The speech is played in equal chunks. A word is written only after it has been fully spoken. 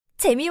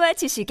재미와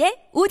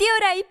지식의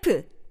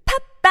오디오라이프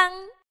팝빵.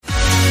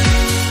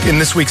 In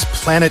this week's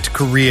Planet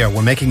Korea,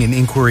 we're making an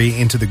inquiry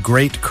into the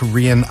great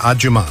Korean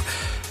Ajumma.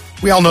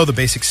 We all know the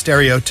basic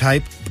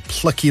stereotype, the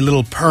plucky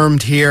little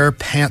permed hair,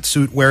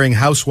 pantsuit-wearing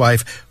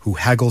housewife who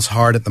haggles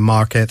hard at the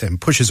market and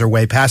pushes her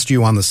way past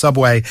you on the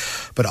subway.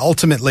 But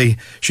ultimately,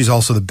 she's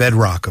also the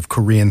bedrock of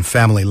Korean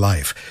family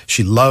life.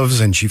 She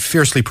loves and she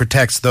fiercely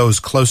protects those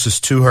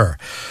closest to her.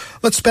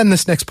 Let's spend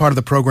this next part of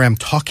the program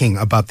talking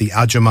about the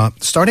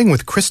Ajumma, starting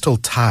with Crystal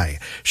Tai.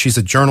 She's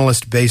a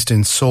journalist based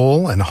in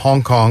Seoul and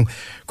Hong Kong.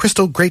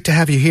 Crystal, great to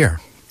have you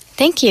here.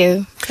 Thank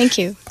you. Thank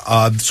you.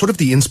 Sort of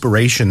the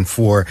inspiration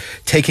for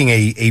taking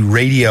a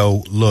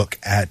radio look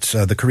at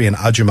the Korean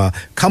Ajumma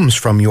comes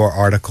from your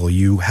article.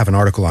 You have an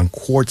article on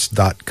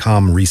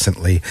Quartz.com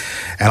recently,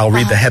 and I'll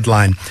read the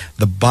headline,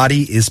 "The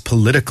body is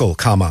political,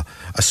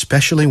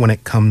 especially when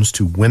it comes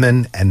to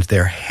women and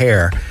their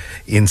hair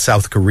in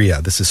South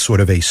Korea." This is sort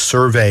of a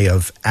survey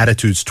of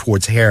attitudes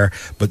towards hair,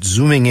 but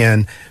zooming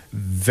in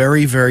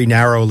very, very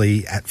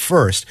narrowly at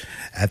first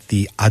at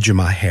the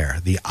Ajumma hair,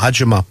 the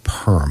Ajumma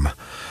perm.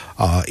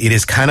 It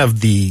is kind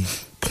of the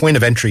point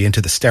of entry into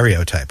the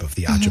stereotype of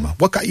the Ajumma.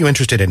 What got you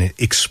interested in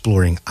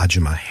exploring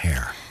Ajumma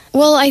hair?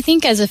 Well, I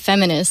think as a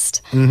feminist,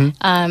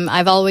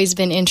 I've always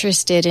been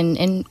interested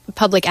in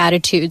public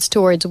attitudes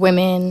towards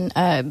women,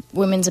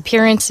 women's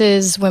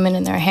appearances, women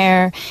in their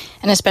hair,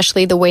 and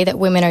especially the way that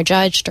women are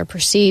judged or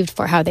perceived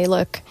for how they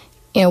look,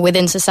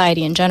 within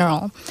society in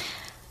general.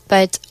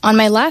 But on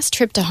my last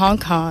trip to Hong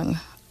Kong,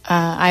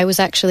 I was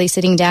actually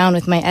sitting down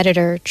with my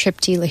editor,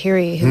 Tripti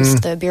Lahiri, who's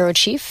the bureau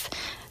chief,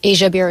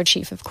 Asia bureau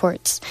chief of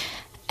Quartz.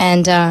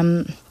 And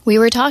we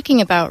were talking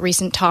about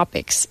recent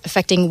topics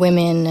affecting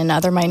women and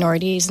other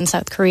minorities in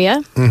South Korea.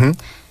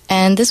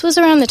 And this was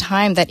around the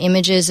time that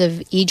images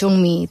of Lee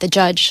Jong-mi, the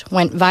judge,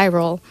 went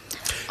viral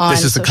on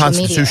This is the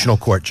Constitutional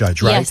Court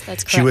judge, right? Yes,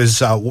 that's correct. She was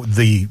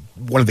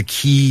one of the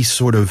key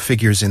sort of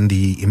figures in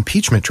the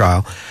impeachment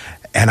trial.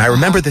 And I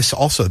remember this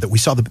also, that we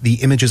saw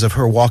the images of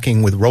her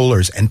walking with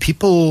rollers, and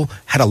people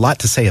had a lot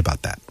to say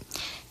about that.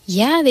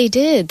 Yeah, they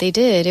did.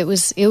 It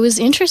was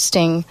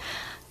interesting.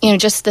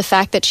 Just the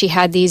fact that she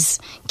had these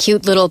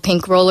cute little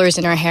pink rollers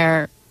in her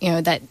hair,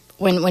 that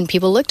when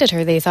people looked at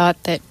her, they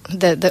thought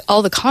that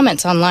all the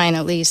comments online,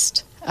 at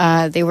least,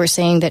 they were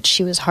saying that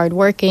she was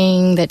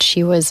hardworking, that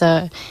she was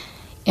a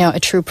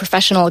true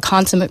professional, a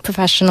consummate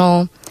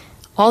professional,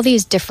 all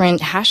these different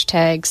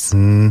hashtags,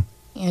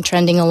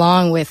 trending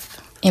along with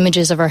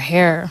images of her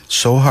hair.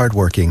 So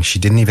hardworking, she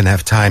didn't even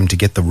have time to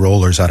get the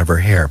rollers out of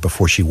her hair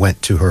before she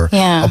went to her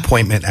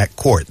appointment at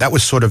court. That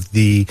was sort of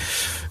the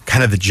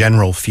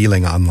general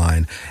feeling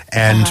online.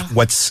 And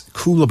what's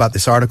cool about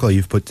this article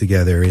you've put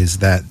together is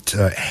that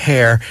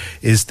hair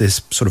is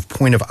this sort of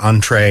point of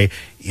entree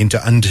into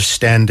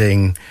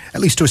understanding, at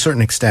least to a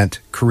certain extent,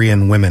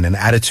 Korean women and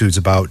attitudes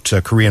about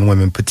Korean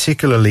women,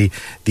 particularly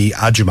the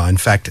Ajumma. In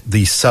fact,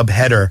 the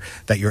subheader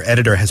that your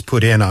editor has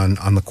put in on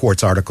the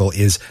Quartz article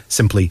is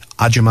simply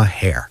Ajumma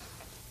hair.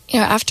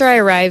 After I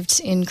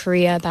arrived in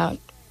Korea about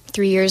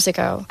 3 years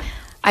ago,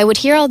 I would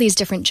hear all these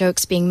different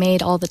jokes being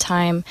made all the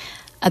time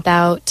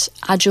about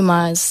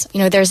Ajummas.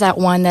 There's that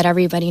one that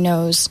everybody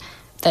knows,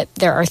 that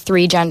there are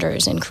 3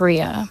 genders in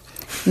Korea.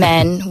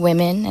 Men,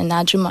 women, and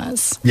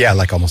Ajummas. Yeah,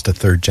 like almost a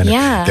third gender.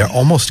 Yeah. They're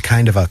almost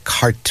kind of a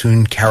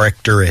cartoon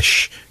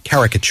character-ish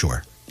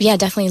caricature. Yeah,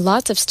 definitely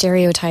lots of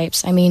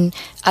stereotypes. I mean,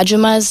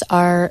 Ajummas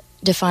are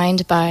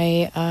defined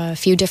by a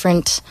few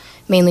different,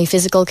 mainly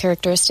physical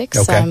characteristics.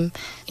 Okay.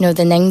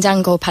 The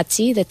냉장고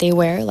바지 that they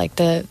wear, like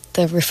the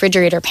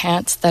refrigerator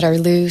pants that are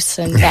loose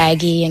and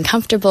baggy and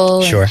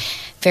comfortable. Sure. And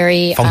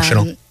very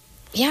functional.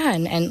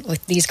 And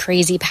with these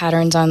crazy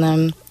patterns on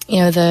them.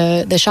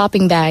 The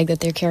shopping bag that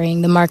they're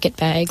carrying, the market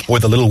bag. Or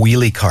the little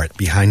wheelie cart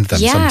behind them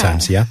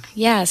sometimes, yeah?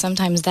 Yeah,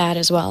 sometimes that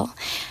as well.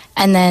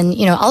 And then,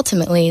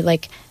 ultimately,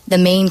 like, the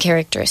main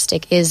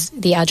characteristic is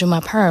the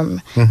Ajumma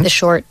perm, the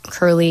short,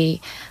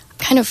 curly,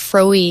 kind of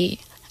fro-y,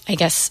 I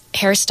guess,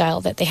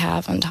 hairstyle that they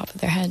have on top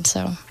of their head,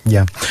 so.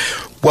 Yeah.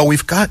 Well,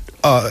 we've got,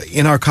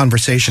 in our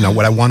conversation,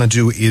 what I want to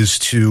do is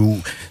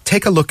to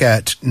take a look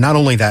at not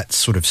only that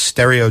sort of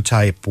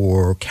stereotype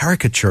or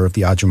caricature of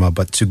the Ajumma,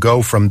 but to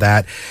go from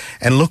that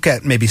and look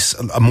at maybe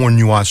a more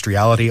nuanced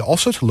reality,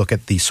 also to look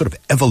at the sort of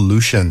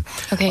evolution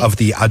of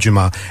the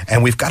Ajumma.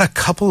 And we've got a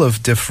couple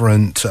of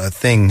different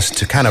things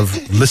to kind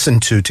of listen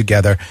to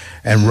together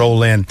and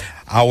roll in.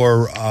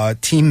 Our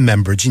team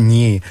member, Jin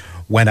Yi,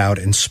 went out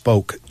and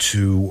spoke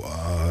to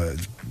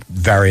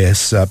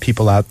various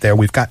people out there.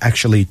 We've got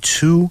actually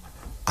 2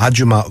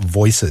 Ajumma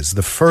voices.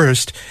 The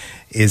first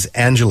is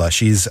Angela.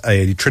 She's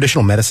a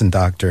traditional medicine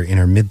doctor in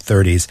her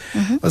mid-30s.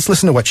 Let's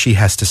listen to what she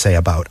has to say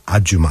about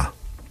Ajumma.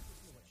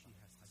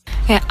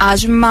 Yeah,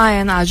 Ajumma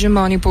and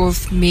Ajumoni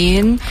both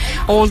mean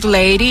old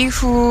lady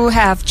who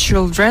have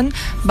children,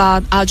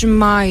 but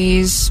Ajumma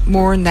is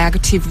more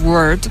negative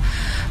word.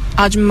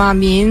 Ajumma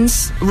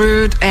means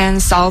rude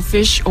and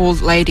selfish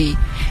old lady.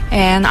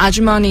 And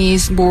Ajumma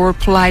is more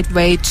polite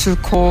way to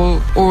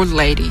call old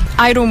lady.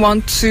 I don't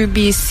want to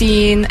be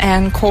seen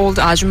and called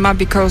Ajumma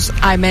because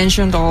I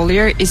mentioned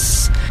earlier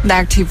it's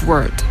negative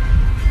word.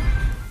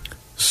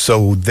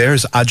 So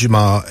there's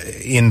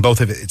Ajumma in both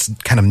of its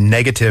kind of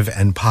negative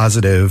and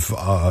positive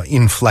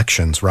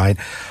inflections, right?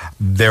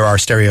 There are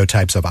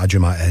stereotypes of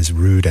Ajumma as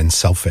rude and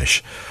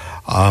selfish.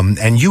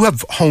 And you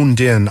have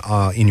honed in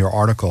your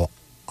article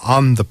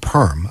on the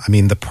perm. I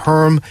mean, the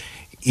perm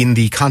in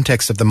the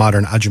context of the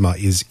modern Ajumma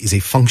is a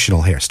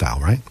functional hairstyle,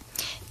 right?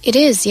 It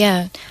is,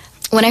 yeah.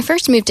 When I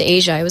first moved to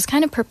Asia, I was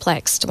kind of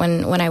perplexed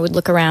when I would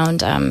look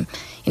around,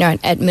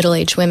 at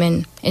middle-aged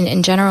women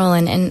in general.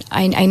 And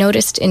I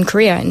noticed in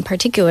Korea in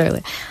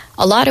particular,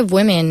 a lot of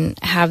women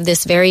have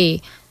this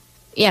very,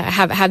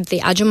 have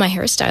the Ajumma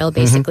hairstyle,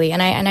 basically.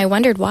 Mm-hmm. And I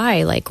wondered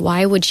why. Like,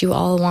 why would you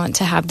all want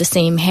to have the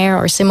same hair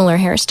or similar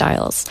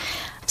hairstyles?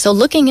 So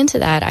looking into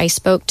that, I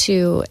spoke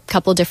to a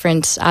couple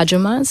different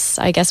Ajummas,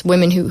 I guess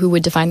women who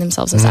would define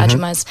themselves as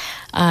Ajummas,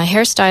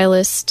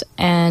 hairstylist,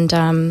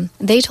 and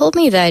they told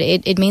me that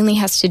it mainly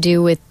has to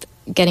do with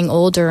getting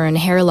older and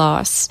hair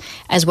loss,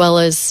 as well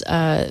as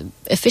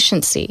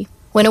efficiency.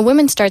 When a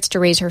woman starts to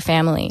raise her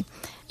family,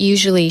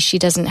 usually she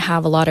doesn't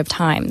have a lot of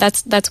time.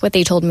 That's what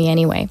they told me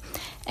anyway.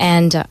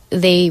 And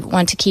they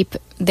want to keep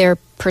their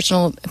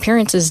personal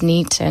appearances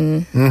neat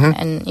and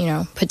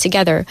put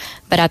together,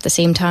 but at the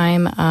same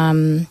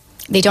time,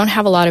 they don't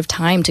have a lot of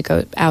time to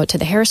go out to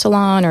the hair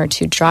salon or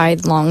to dry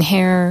long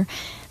hair,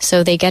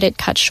 so they get it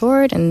cut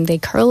short and they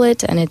curl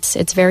it, and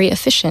it's very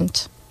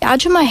efficient.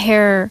 Ajumma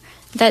hair,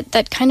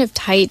 that kind of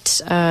tight,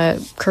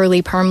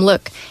 curly perm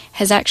look,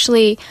 has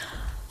actually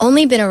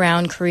only been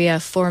around Korea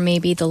for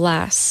maybe the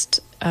last.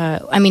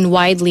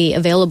 Widely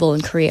available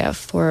in Korea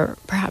for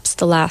perhaps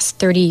the last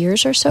 30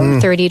 years or so,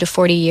 30 to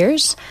 40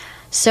 years.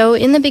 So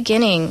in the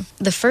beginning,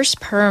 the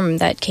first perm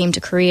that came to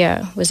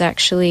Korea was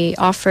actually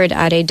offered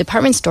at a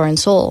department store in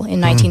Seoul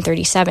in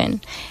 1937.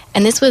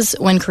 And this was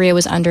when Korea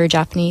was under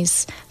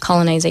Japanese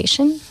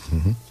colonization.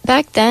 Mm-hmm.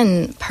 Back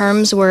then,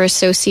 perms were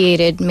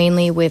associated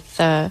mainly with,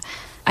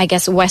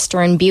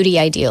 Western beauty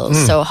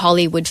ideals. So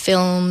Hollywood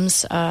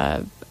films,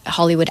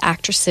 Hollywood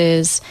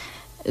actresses.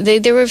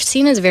 They were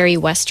seen as very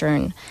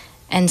Western.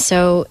 And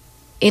so,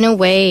 in a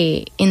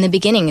way, in the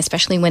beginning,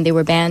 especially when they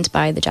were banned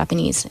by the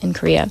Japanese in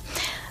Korea,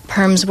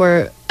 perms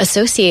were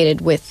associated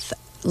with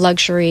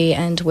luxury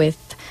and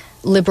with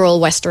liberal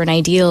Western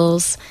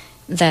ideals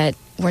that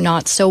were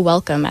not so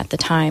welcome at the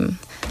time.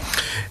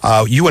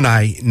 You and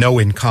I know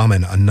in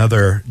common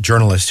another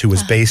journalist who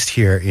was based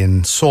here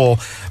in Seoul,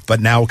 but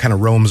now kind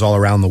of roams all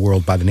around the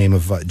world by the name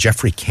of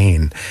Jeffrey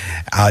Kane.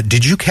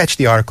 Did you catch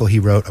the article he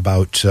wrote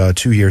about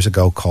 2 years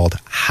ago called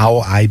How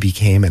I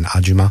Became an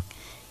Ajumma?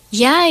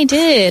 Yeah, I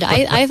did.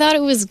 I thought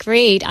it was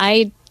great.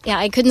 I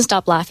couldn't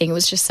stop laughing. It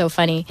was just so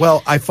funny.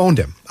 Well, I phoned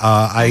him.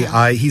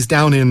 He's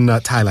down in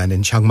Thailand,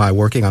 in Chiang Mai,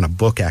 working on a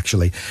book,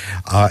 actually.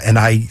 And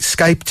I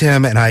Skyped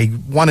him, and I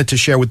wanted to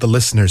share with the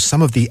listeners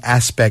some of the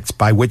aspects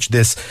by which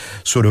this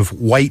sort of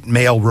white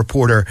male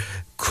reporter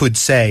could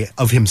say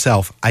of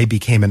himself, I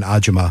became an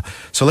Ajumma.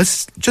 So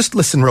let's just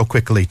listen real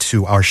quickly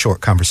to our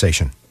short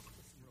conversation.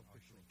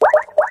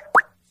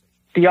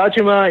 The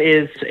Ajumma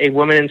is a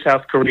woman in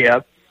South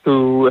Korea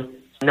who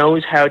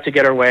knows how to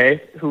get her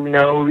way, who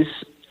knows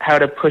how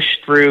to push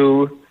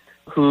through,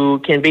 who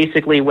can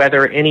basically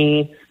weather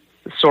any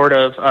sort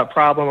of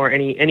problem or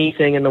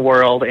anything in the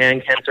world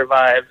and can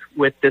survive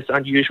with this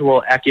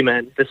unusual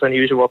acumen, this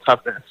unusual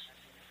toughness.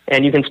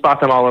 And you can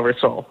spot them all over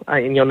Seoul,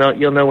 and you'll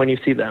know when you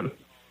see them.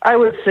 I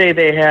would say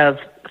they have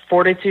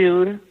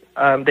fortitude.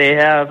 They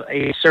have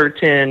a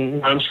certain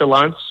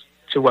nonchalance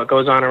to what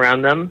goes on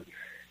around them.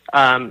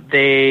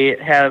 They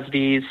have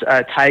these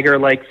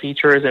tiger-like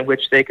features in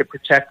which they could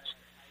protect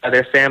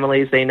their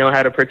families. They know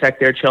how to protect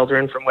their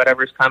children from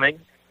whatever's coming.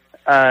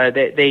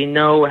 They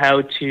know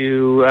how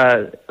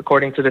to,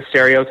 according to the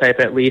stereotype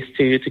at least,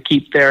 to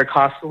keep their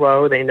costs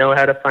low. They know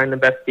how to find the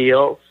best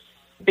deals.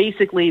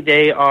 Basically,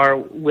 they are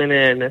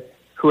women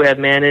who have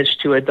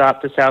managed to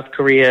adopt to South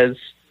Korea's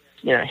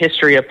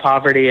history of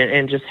poverty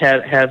and just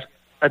have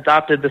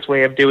adopted this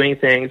way of doing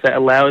things that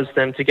allows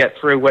them to get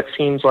through what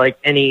seems like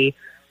any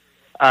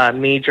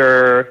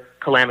major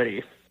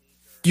calamity.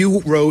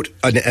 You wrote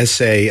an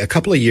essay a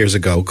couple of years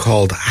ago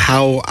called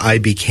How I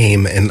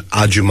Became an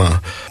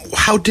Ajumma.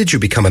 How did you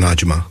become an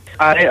Ajumma?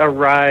 I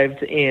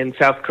arrived in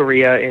South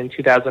Korea in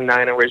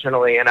 2009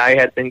 originally, and I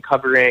had been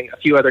covering a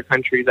few other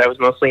countries. I was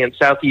mostly in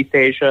Southeast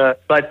Asia.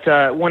 But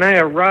when I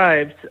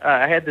arrived,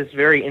 I had this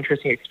very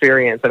interesting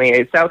experience. I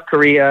mean, South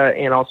Korea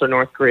and also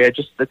North Korea,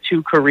 just the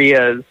two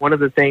Koreas. One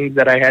of the things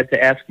that I had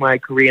to ask my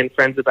Korean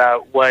friends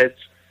about was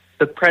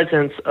the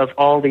presence of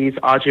all these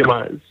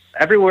Ajummas.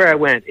 Everywhere I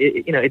went,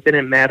 it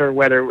didn't matter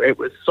whether it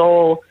was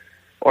Seoul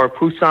or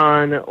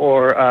Busan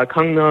or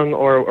Gangneung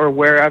or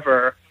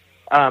wherever.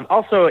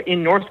 Also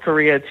in North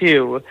Korea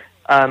too,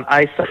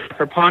 I saw a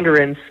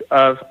preponderance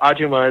of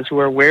Ajummas who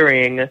are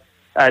wearing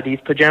these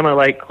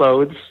pajama-like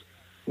clothes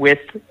with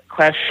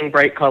clashing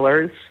bright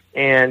colors,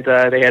 and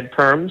they had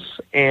perms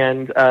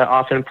and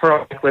often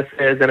pearl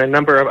necklaces and a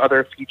number of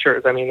other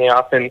features. I mean, they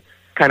often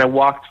kind of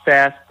walked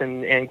fast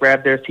and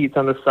grabbed their seats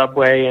on the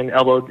subway and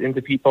elbowed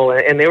into people,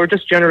 and they were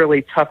just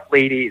generally tough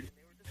ladies.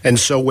 And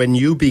so when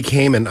you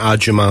became an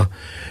Ajumma,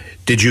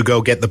 did you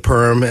go get the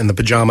perm and the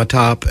pajama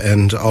top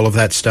and all of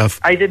that stuff?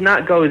 I did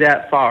not go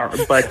that far,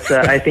 but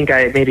I think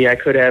maybe I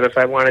could have if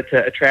I wanted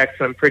to attract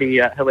some pretty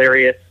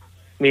hilarious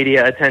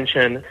media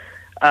attention.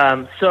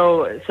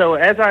 So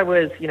as I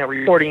was,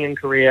 reporting in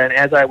Korea, and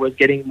as I was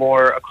getting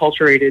more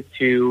acculturated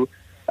to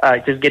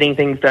just getting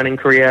things done in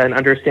Korea and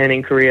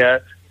understanding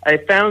Korea, I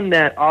found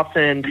that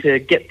often to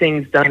get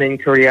things done in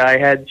Korea, I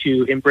had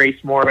to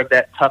embrace more of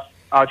that tough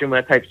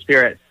Ajumma type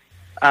spirit.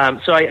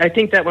 So I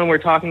think that when we're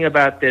talking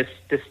about this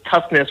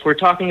toughness, we're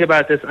talking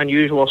about this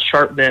unusual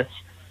sharpness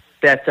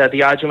that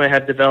the Ajumma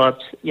have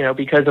developed,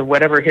 because of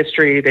whatever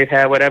history they've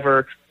had,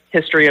 whatever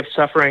history of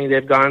suffering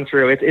they've gone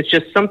through. It's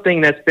just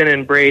something that's been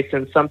embraced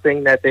and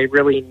something that they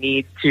really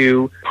need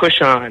to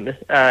push on,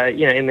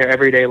 in their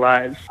everyday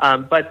lives.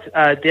 But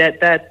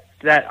that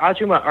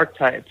Ajumma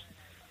archetype,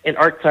 an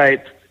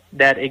archetype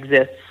that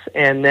exists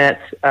and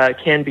that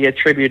can be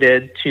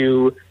attributed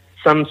to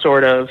some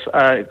sort of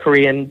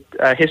Korean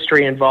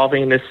history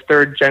involving this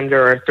third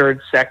gender or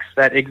third sex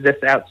that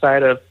exists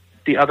outside of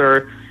the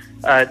other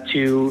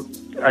two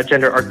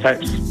gender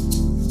archetypes.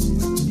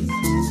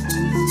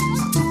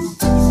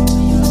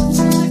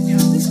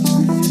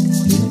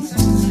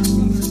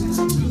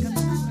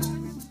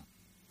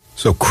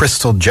 So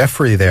Crystal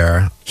Jeffrey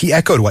there, he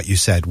echoed what you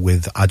said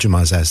with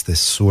Ajummas as this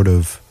sort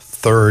of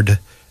third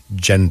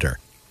gender.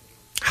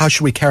 How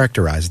should we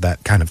characterize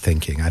that kind of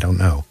thinking? I don't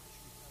know.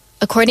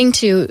 According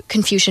to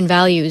Confucian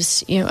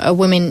values, a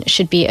woman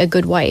should be a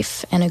good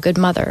wife and a good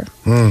mother.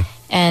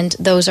 And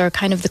those are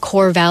kind of the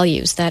core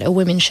values that a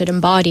woman should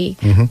embody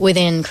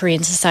within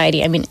Korean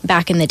society. I mean,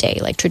 back in the day,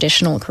 like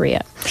traditional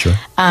Korea. Sure.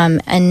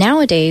 And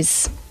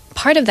nowadays,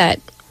 part of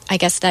that, I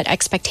guess, that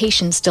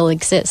expectation still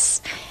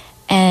exists.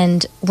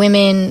 And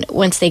women,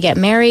 once they get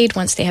married,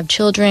 once they have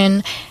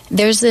children,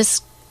 there's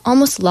this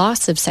almost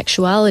loss of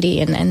sexuality,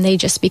 and they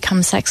just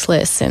become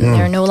sexless, and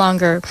they're no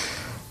longer...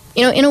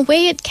 in a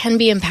way it can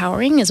be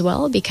empowering as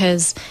well,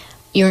 because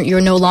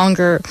you're no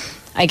longer,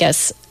 I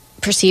guess,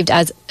 perceived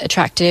as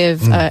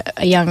attractive,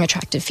 a young,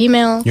 attractive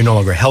female. You're no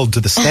longer held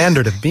to the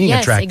standard of being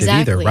yes, attractive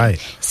exactly. either,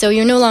 right? So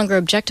you're no longer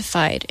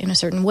objectified in a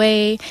certain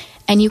way,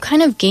 and you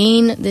kind of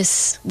gain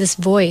this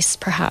voice,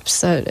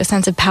 perhaps, a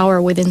sense of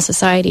power within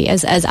society,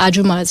 as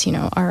Ajummas,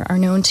 are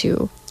known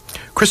to.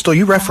 Crystal,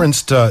 you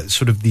referenced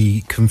sort of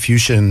the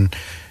Confucian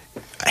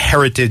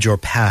heritage or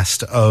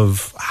past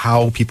of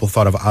how people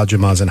thought of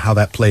Ajummas and how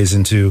that plays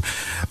into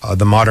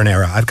the modern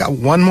era. I've got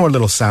one more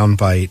little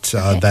soundbite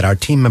that our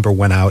team member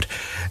went out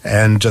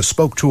and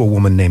spoke to a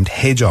woman named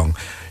Haejong.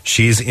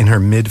 She's in her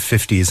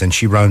mid-50s and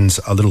she runs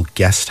a little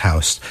guest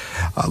house.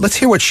 Let's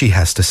hear what she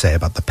has to say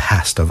about the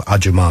past of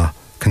Ajumma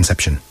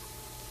conception.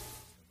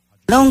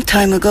 Long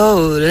time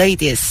ago,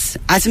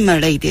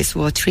 Ajumma ladies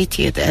were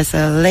treated as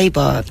a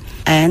labor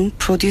and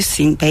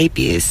producing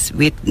babies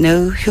with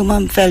no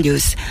human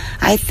values.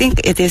 I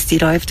think it is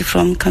derived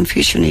from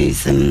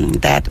Confucianism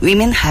that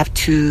women have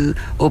to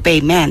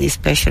obey men,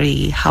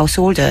 especially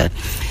householder.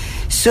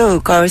 So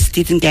girls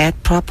didn't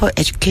get proper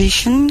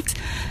education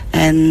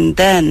and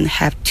then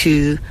have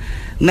to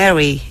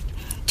marry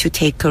to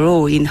take a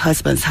role in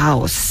husband's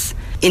house.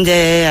 In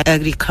the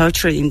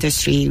agricultural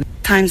industry,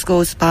 times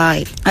goes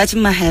by,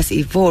 Ajumma has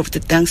evolved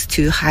thanks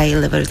to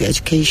high-level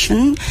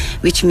education,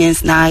 which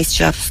means nice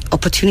job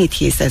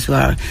opportunities as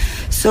well.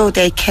 So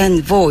they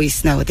can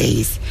voice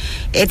nowadays.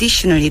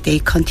 Additionally, they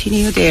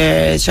continue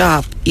their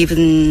job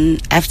even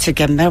after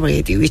getting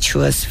married, which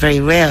was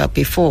very rare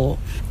before.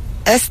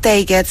 As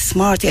they get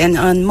smart and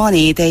earn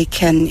money, they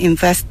can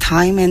invest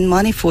time and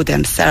money for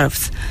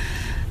themselves.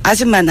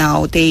 Ajumma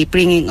now, they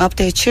bringing up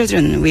their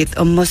children with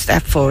utmost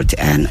effort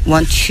and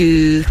want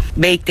to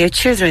make their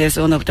children as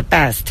one of the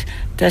best.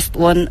 That's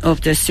one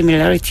of the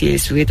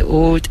similarities with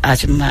old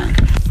Ajumma.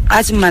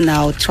 Ajumma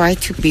now try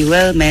to be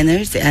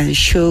well-mannered and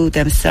show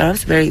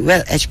themselves very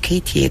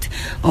well-educated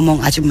among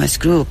Ajumma's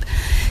group.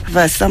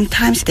 But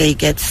sometimes they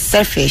get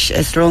selfish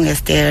as long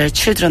as their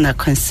children are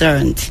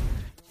concerned.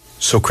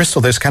 So,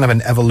 Crystal, there's kind of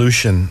an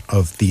evolution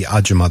of the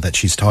Ajumma that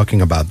she's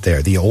talking about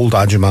there. The old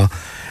Ajumma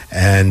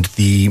and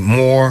the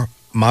more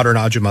modern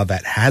Ajumma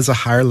that has a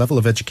higher level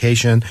of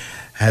education,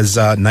 has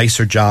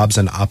nicer jobs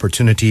and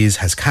opportunities,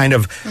 has kind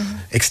of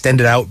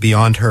extended out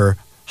beyond her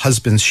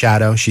husband's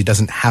shadow. She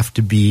doesn't have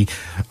to be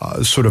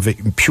sort of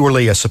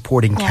purely a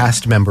supporting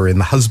cast member in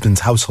the husband's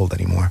household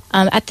anymore.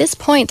 At this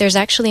point, there's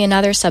actually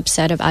another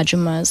subset of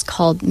Ajummas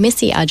called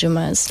Missy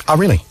Ajummas. Oh,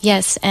 really?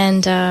 Yes,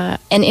 and an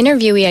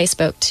interviewee I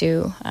spoke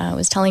to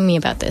was telling me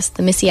about this,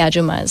 the Missy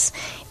Ajummas.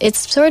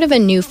 It's sort of a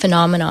new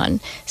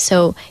phenomenon.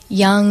 So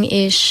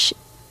young-ish,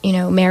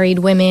 married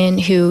women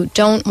who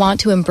don't want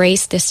to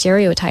embrace this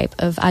stereotype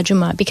of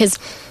Ajumma, because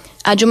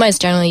Ajumma is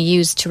generally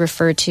used to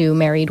refer to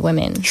married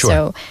women. Sure.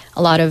 So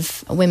a lot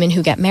of women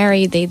who get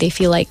married, they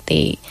feel like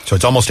they... So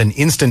it's almost an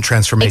instant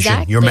transformation.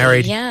 Exactly, You're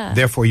married, yeah.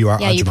 therefore you are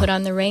Yeah, Ajumma. you put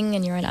on the ring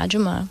and you're an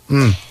Ajumma.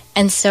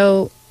 And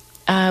so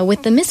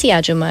with the Missy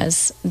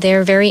Ajummas,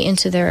 they're very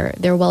into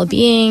their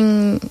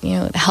well-being,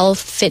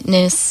 health,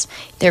 fitness.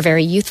 They're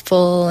very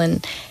youthful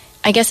and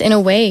I guess in a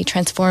way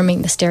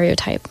transforming the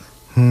stereotype.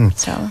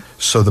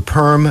 So the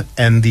perm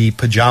and the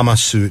pajama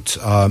suit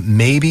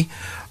maybe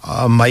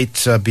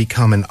might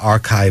become an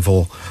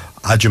archival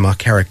Ajumma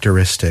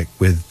characteristic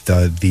with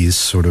these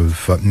sort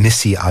of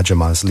Missy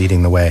Ajummas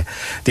leading the way.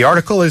 The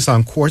article is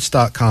on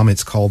Quartz.com.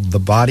 It's called The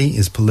Body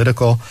is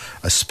Political,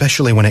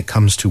 especially when it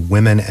comes to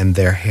women and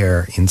their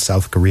hair in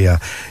South Korea.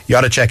 You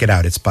ought to check it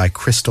out. It's by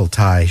Crystal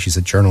Tai. She's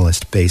a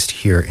journalist based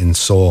here in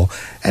Seoul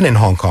and in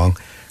Hong Kong.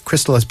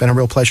 Crystal, it's been a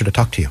real pleasure to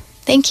talk to you.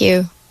 Thank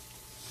you.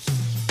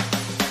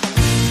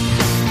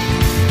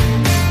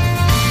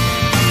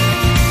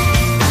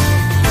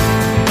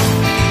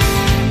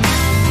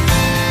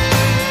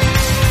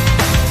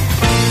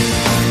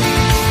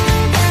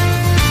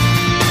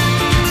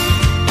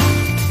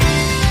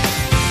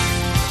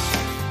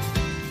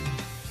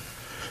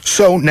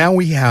 So now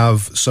we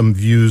have some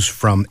views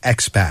from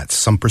expats,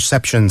 some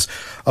perceptions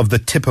of the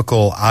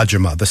typical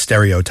Ajumma, the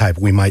stereotype,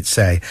 we might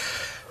say.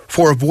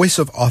 For a voice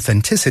of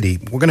authenticity,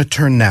 we're going to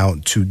turn now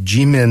to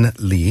Jimin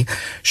Lee.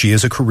 She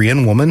is a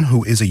Korean woman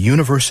who is a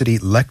university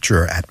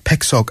lecturer at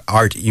Paeksok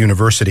Art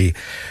University.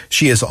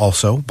 She is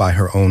also, by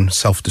her own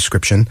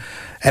self-description,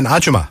 an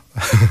Ajumma.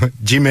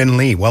 Jimin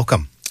Lee,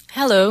 welcome.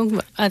 Hello,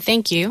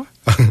 thank you.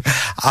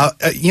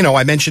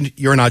 I mentioned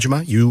you're an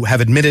Ajumma. You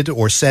have admitted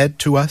or said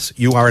to us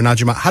you are an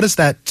Ajumma. How does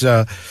that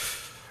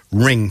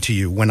ring to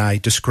you when I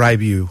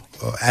describe you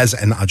as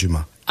an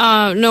Ajumma?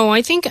 No,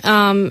 I think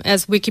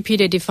as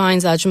Wikipedia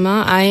defines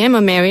Ajumma, I am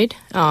a married,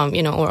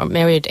 or a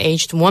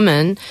married-aged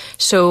woman.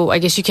 So I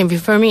guess you can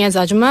refer me as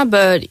Ajumma.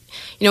 But,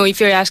 if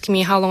you're asking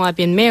me how long I've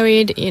been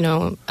married,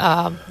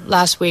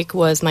 last week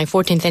was my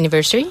 14th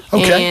anniversary.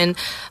 Okay. And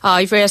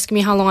if you're asking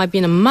me how long I've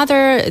been a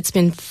mother, it's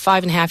been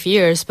 5.5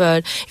 years.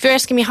 But if you're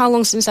asking me how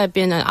long since I've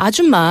been an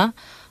Ajumma,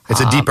 it's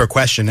a deeper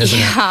question, isn't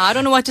it? Yeah, I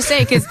don't know what to say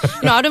because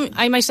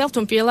I myself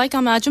don't feel like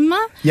I'm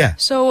Ajumma. Yeah.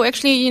 So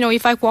actually,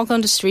 if I walk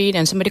on the street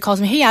and somebody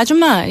calls me, "Hey,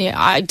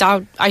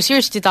 Ajumma," I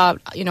seriously thought,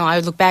 I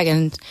would look back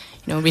and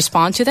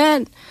respond to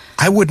that.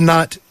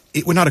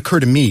 It would not occur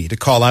to me to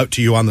call out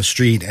to you on the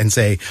street and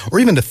say, or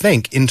even to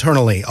think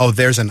internally, oh,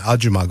 there's an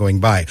Ajumma going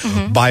by.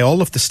 Mm-hmm. By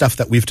all of the stuff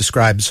that we've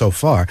described so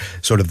far,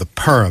 sort of the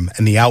perm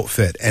and the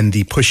outfit and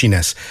the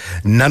pushiness,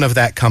 none of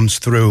that comes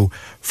through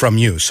from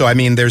you. So,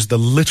 there's the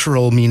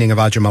literal meaning of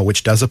Ajumma,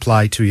 which does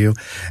apply to you.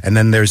 And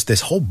then there's this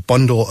whole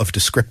bundle of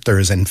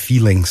descriptors and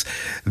feelings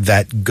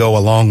that go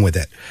along with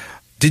it.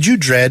 Did you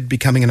dread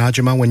becoming an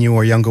Ajumma when you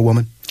were a younger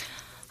woman?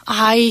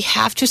 I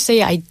have to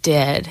say I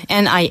did,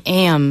 and I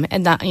am,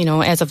 and that,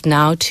 as of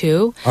now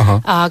too.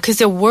 Because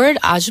the word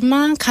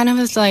Ajumma kind of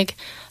is like,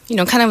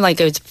 kind of like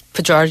a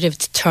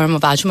pejorative term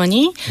of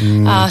Ajumani.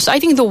 So I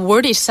think the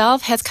word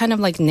itself has kind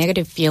of like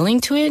negative feeling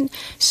to it.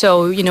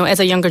 So, as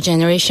a younger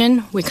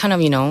generation, we kind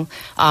of,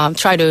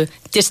 try to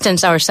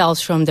distance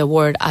ourselves from the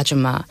word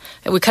Ajumma.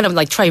 We kind of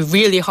like try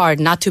really hard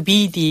not to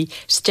be the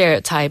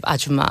stereotype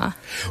Ajumma.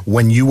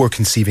 When you were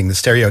conceiving the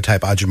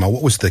stereotype Ajumma,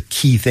 what was the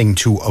key thing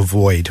to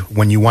avoid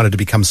when you wanted to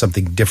become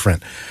something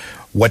different?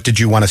 What did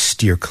you want to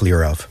steer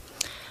clear of?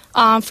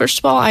 First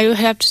of all, I would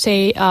have to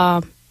say,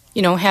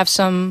 have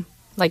some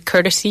like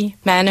courtesy,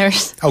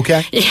 manners.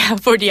 Okay. Yeah,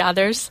 for the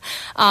others.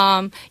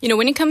 When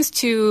it comes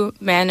to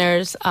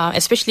manners,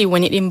 especially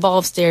when it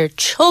involves their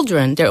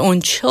children, their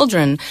own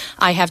children,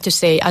 I have to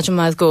say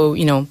Ajummas go,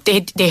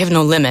 they have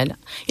no limit.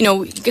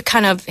 You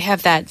kind of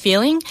have that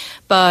feeling.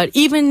 But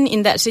even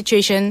in that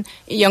situation,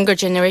 younger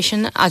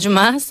generation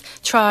Ajummas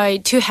try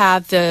to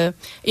have the,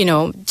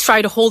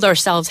 try to hold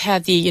ourselves,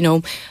 have the,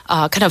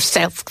 kind of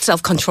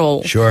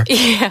self-control. Sure.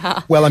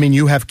 Yeah. Well,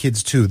 you have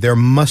kids too. There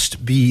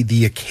must be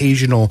the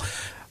occasional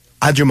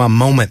Ajumma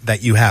moment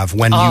that you have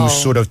when you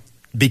sort of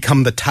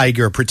become the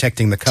tiger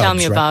protecting the cubs. Tell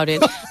me right? about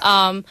it.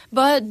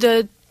 But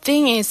the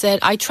thing is that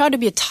I try to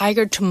be a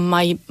tiger to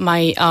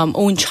my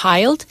own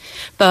child,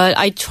 but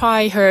I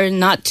try her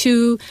not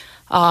to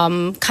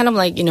kind of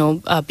like,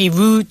 be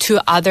rude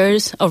to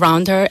others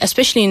around her,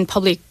 especially in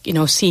public,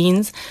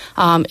 scenes,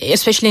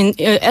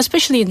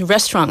 especially in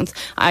restaurants.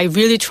 I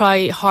really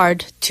try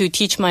hard to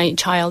teach my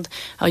child,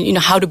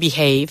 how to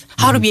behave,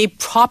 how to behave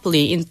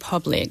properly in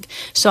public.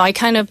 So I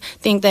kind of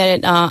think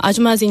that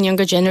Ajummas in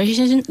younger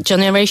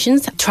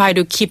generations try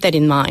to keep that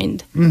in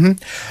mind.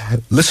 Mm-hmm.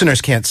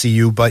 Listeners can't see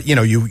you, but,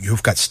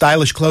 you've got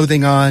stylish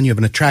clothing on, you have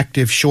an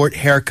attractive short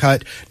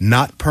haircut,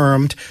 not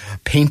permed,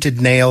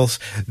 painted nails.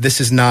 This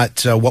is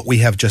not what we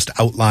have just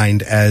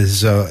outlined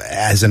as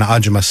an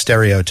Ajumma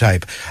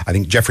stereotype. I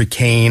think Jeffrey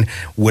Kane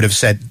would have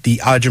said the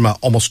Ajumma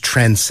almost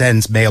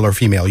transcends male or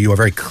female. You are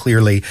very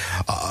clearly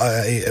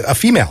a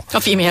female.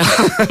 A female.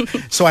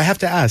 So I have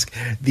to ask,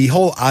 the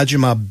whole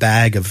Ajumma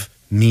bag of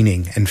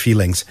meaning and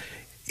feelings,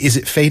 is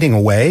it fading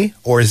away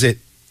or is it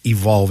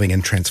evolving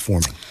and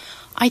transforming?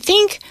 I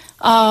think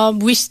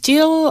we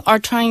still are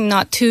trying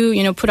not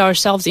to, put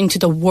ourselves into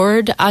the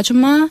word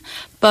Ajumma.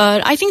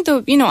 But I think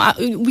we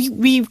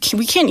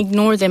can't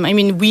ignore them. I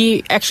mean,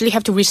 we actually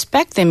have to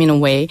respect them in a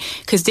way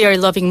because they are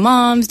loving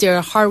moms, they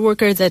are hard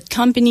workers at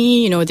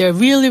company. They're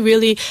really,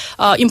 really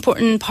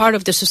important part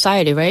of the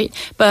society, right?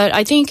 But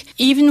I think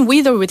even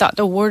with or without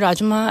the word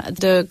Ajumma,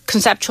 the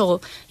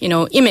conceptual,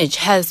 image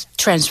has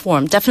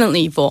transformed,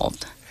 definitely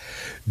evolved.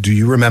 Do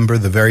you remember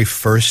the very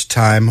first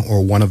time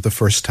or one of the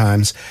first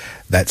times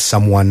that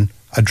someone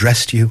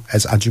addressed you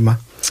as Ajumma?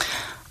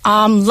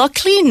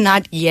 Luckily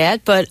not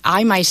yet, but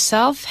I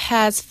myself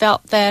has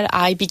felt that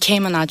I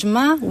became an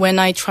Ajumma when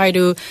I try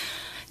to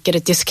get a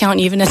discount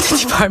even at the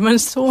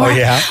department store. Oh,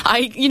 yeah?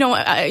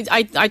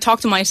 I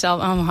talk to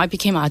myself, I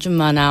became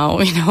Ajumma now,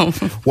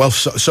 Well,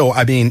 so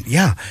I mean,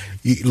 yeah,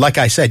 like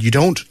I said, you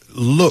don't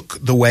look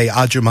the way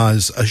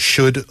Ajummas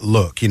should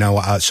look,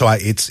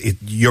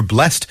 you're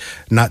blessed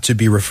not to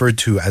be referred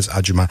to as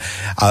Ajumma.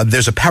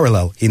 There's a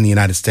parallel in the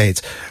United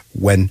States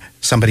when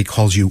somebody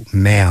calls you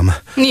ma'am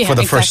for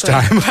the first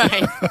time.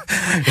 Right.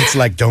 It's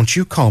like, don't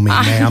you call me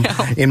ma'am.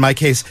 In my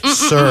case,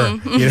 sir.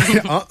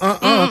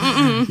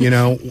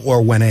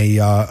 Or when a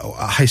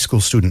high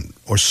school student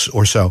or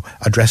so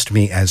addressed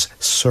me as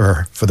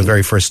sir for the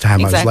very first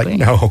time, Exactly. I was like,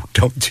 no,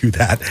 don't do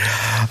that.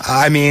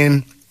 I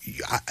mean,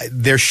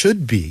 there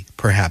should be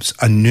perhaps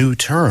a new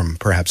term,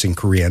 perhaps in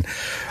Korean,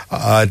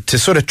 to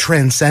sort of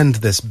transcend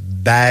this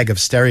bag of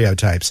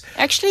stereotypes.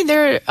 Actually,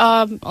 there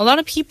are a lot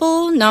of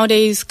people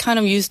nowadays kind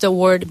of use the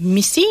word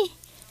missy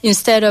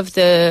instead of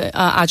the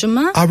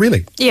Ajumma. Oh,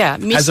 really? Yeah.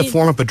 Missy. As a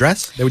form of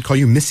address? They would call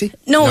you Missy?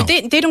 No,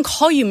 they don't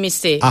call you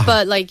Missy,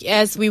 but like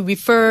as we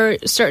refer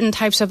certain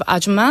types of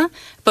Ajumma,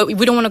 but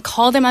we don't want to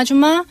call them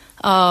Ajumma.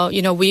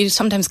 We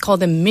sometimes call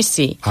them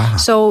Missy.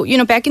 So,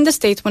 back in the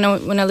States, when I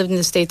lived in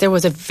the States, there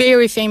was a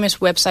very famous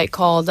website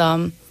called,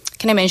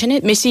 can I mention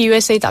it?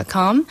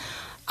 MissyUSA.com.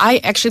 I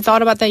actually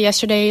thought about that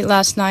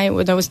last night,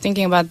 when I was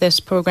thinking about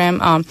this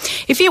program.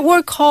 If it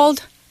were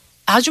called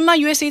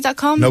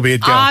AjummaUSA.com, nobody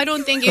would go. I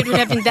don't think it would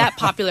have been that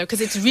popular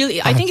because it's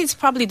really, I think it's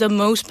probably the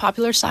most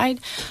popular site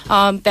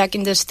back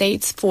in the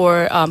States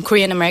for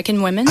Korean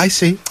American women. I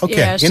see. Okay,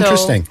 Yeah,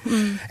 interesting.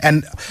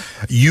 And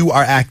you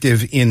are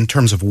active in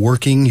terms of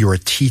working. You're a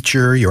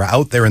teacher. You're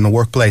out there in the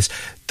workplace.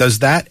 Does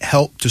that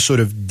help to sort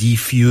of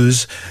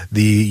defuse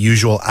the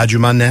usual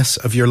Ajumma-ness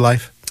of your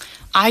life?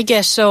 I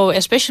guess so,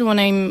 especially when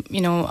I'm,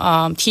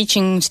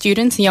 teaching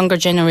students, younger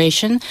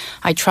generation.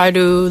 I try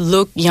to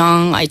look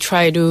young. I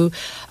try to,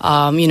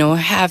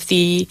 have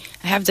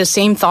the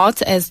same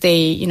thoughts as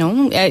they,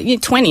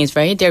 20s,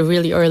 right? They're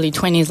really early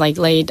 20s, like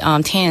late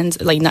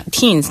teens, like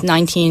teens,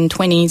 19,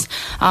 20s.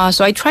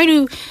 So I try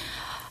to,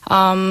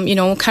 kind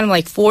of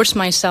like force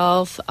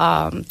myself,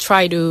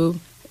 try to,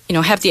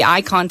 have the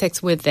eye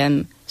contact with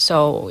them.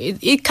 So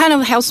it kind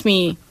of helps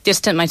me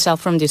distance myself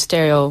from the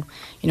stereo,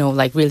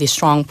 like really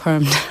strong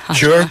perm.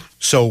 Sure.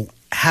 So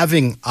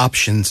having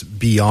options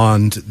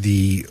beyond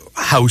the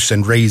house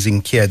and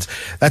raising kids,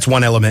 that's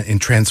one element in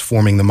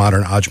transforming the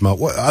modern Ajumma.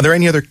 Are there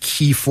any other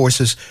key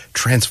forces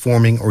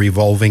transforming or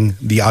evolving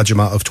the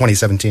Ajumma of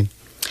 2017?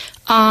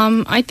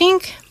 I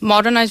think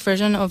modernized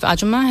version of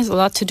Ajumma has a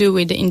lot to do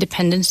with the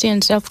independence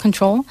and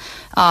self-control.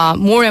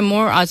 More and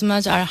more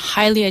Ajummas are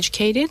highly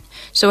educated.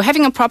 So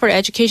having a proper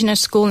education at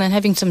school and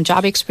having some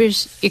job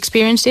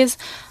experiences,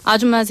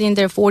 Ajummas in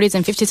their 40s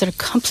and 50s are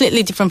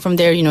completely different from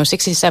their,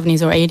 60s,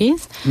 70s, or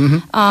 80s.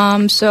 Mm-hmm.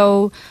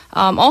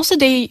 Also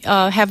they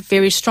have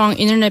very strong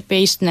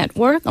internet-based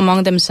network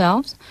among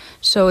themselves.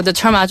 So the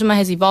term Ajumma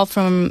has evolved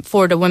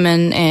for the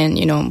women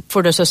and,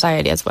 for the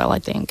society as well, I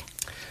think.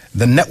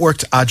 The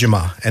networked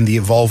Ajumma and the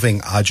evolving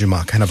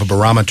Ajumma, kind of a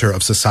barometer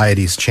of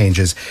society's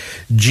changes.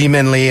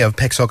 Ji-min Lee of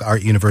Paeksuk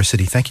Art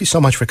University, thank you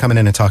so much for coming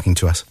in and talking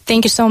to us.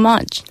 Thank you so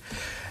much.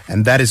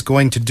 And that is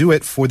going to do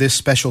it for this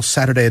special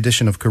Saturday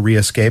edition of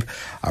Koreascape.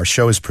 Our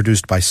show is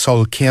produced by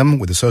Sol Kim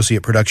with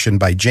associate production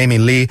by Jamie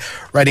Lee,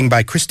 writing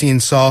by Christine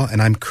Saul,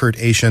 and I'm Kurt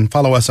Asian.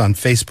 Follow us on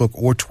Facebook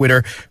or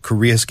Twitter.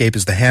 Koreascape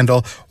is the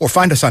handle. Or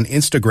find us on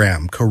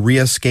Instagram,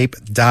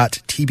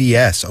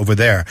 koreascape.tbs over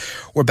there.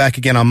 We're back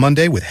again on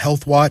Monday with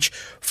Health Watch,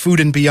 Food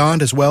and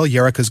Beyond as well.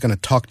 Yerika's going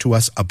to talk to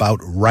us about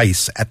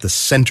rice at the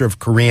center of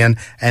Korean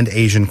and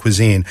Asian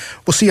cuisine.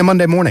 We'll see you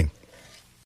Monday morning.